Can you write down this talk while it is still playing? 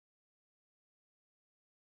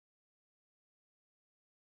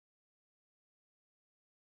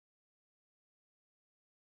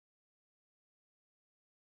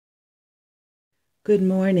Good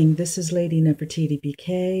morning. This is Lady Nefertiti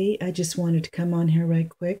BK. I just wanted to come on here right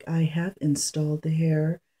quick. I have installed the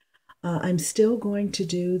hair. I'm still going to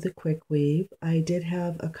do the quick weave. I did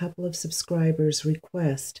have a couple of subscribers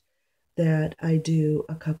request that I do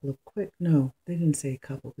a couple of no, they didn't say a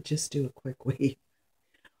couple, but just do a quick weave.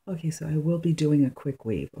 Okay, so I will be doing a quick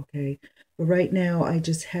weave, okay? But right now I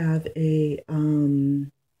just have I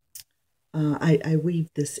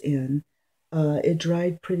weaved this in. It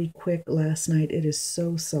dried pretty quick last night. It is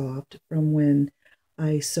so soft from when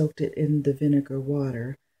I soaked it in the vinegar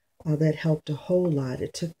water. That helped a whole lot.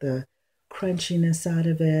 It took the crunchiness out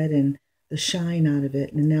of it and the shine out of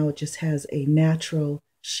it, and now it just has a natural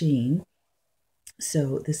sheen.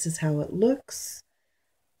 So this is how it looks.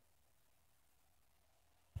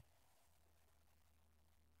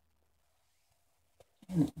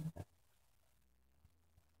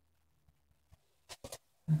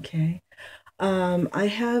 Okay. I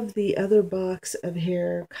have the other box of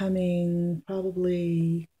hair coming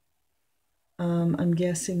probably, I'm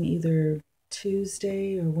guessing either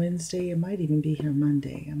Tuesday or Wednesday. It might even be here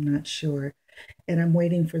Monday. I'm not sure. And I'm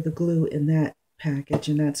waiting for the glue in that package,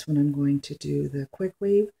 and that's when I'm going to do the quick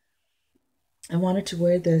weave. I wanted to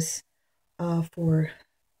wear this for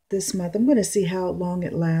this month. I'm going to see how long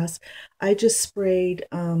it lasts. I just sprayed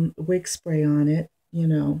wig spray on it.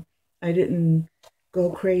 I didn't go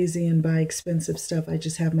crazy and buy expensive stuff. I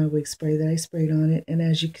just have my wig spray that I sprayed on it. And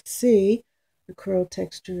as you can see, the curl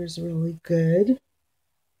texture is really good.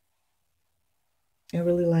 I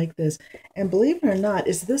really like this. And believe it or not,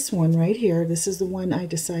 is this one right here. This is the one I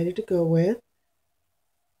decided to go with.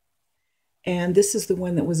 And this is the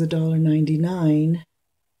one that was $1.99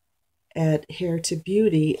 at Hair to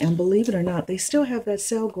Beauty. And believe it or not, they still have that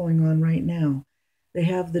sale going on right now. They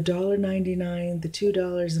have the $1.99, the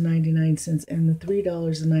 $2.99, and the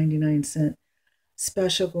 $3.99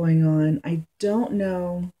 special going on. I don't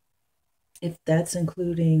know if that's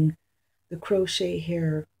including the crochet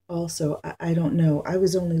hair also. I don't know. I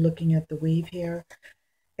was only looking at the weave hair.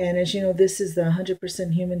 And as you know, this is the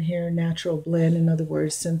 100% human hair natural blend. In other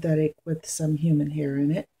words, synthetic with some human hair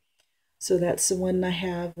in it. So that's the one I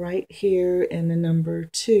have right here, and the number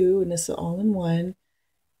 2, and it's all in one.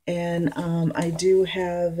 And I do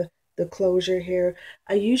have the closure hair.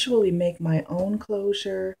 I usually make my own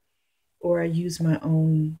closure, or I use my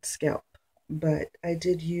own scalp, but I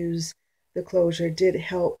did use the closure. It did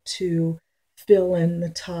help to fill in the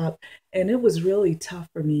top, and it was really tough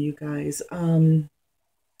for me, you guys.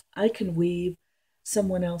 I can weave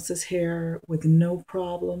someone else's hair with no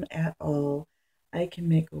problem at all. I can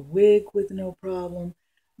make a wig with no problem,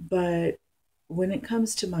 but when it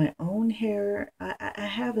comes to my own hair, I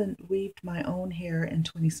haven't weaved my own hair in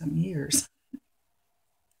 20 some years.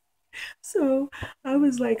 So I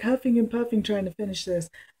was like huffing and puffing trying to finish this.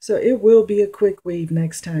 So it will be a quick weave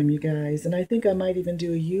next time, you guys. And I think I might even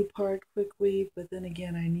do a U-part quick weave, but then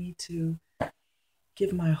again, I need to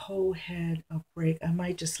give my whole head a break. I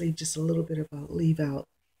might just leave just a little bit of a leave out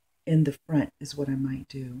in the front is what I might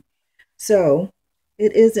do. So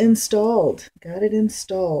it is installed. Got it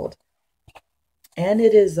installed. And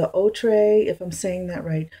it is the Outre, if I'm saying that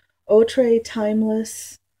right, Outre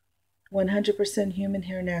Timeless 100% Human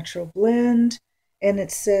Hair Natural Blend. And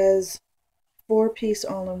it says 4-piece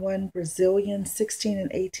all-in-one Brazilian 16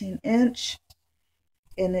 and 18 inch.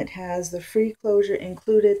 And it has the free closure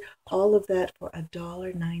included. All of that for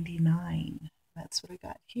 $1.99. That's what I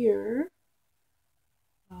got here.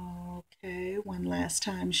 Okay, one last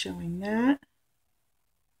time showing that.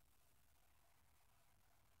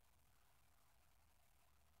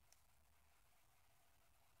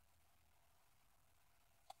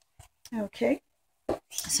 Okay,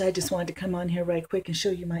 so I just wanted to come on here right quick and show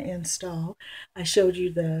you my install. I showed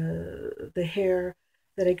you the hair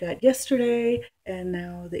that I got yesterday, and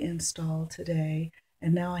now the install today.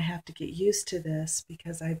 And now I have to get used to this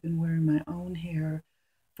because I've been wearing my own hair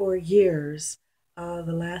for years.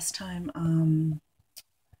 The last time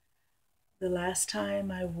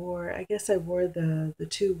I wore, I guess I wore the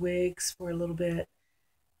 2 wigs for a little bit.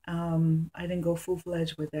 I didn't go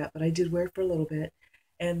full-fledged with that, but I did wear it for a little bit.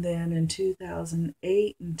 And then in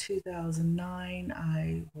 2008 and 2009,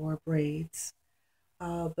 I wore braids.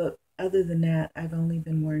 But other than that, I've only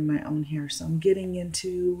been wearing my own hair. So I'm getting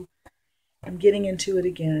into it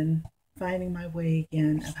again, finding my way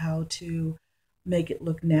again of how to make it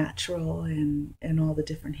look natural and all the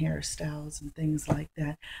different hairstyles and things like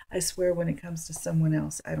that. I swear when it comes to someone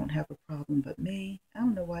else, I don't have a problem, but me, I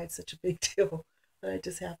don't know why it's such a big deal, but I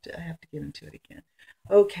have to get into it again.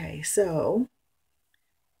 Okay, so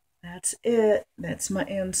that's it. That's my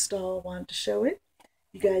install. Want to show it.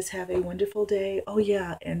 You guys have a wonderful day. Oh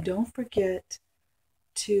yeah, and don't forget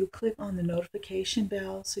to click on the notification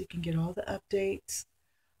bell so you can get all the updates.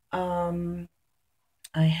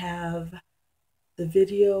 I have the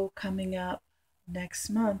video coming up next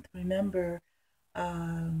month, remember,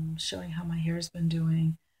 showing how my hair's been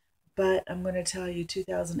doing. But I'm going to tell you,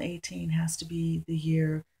 2018 has to be the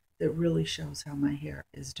year that really shows how my hair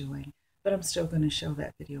is doing. But I'm still going to show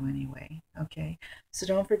that video anyway, okay? So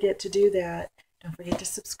don't forget to do that. Don't forget to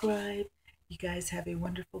subscribe. You guys have a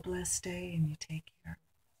wonderful, blessed day, and you take care.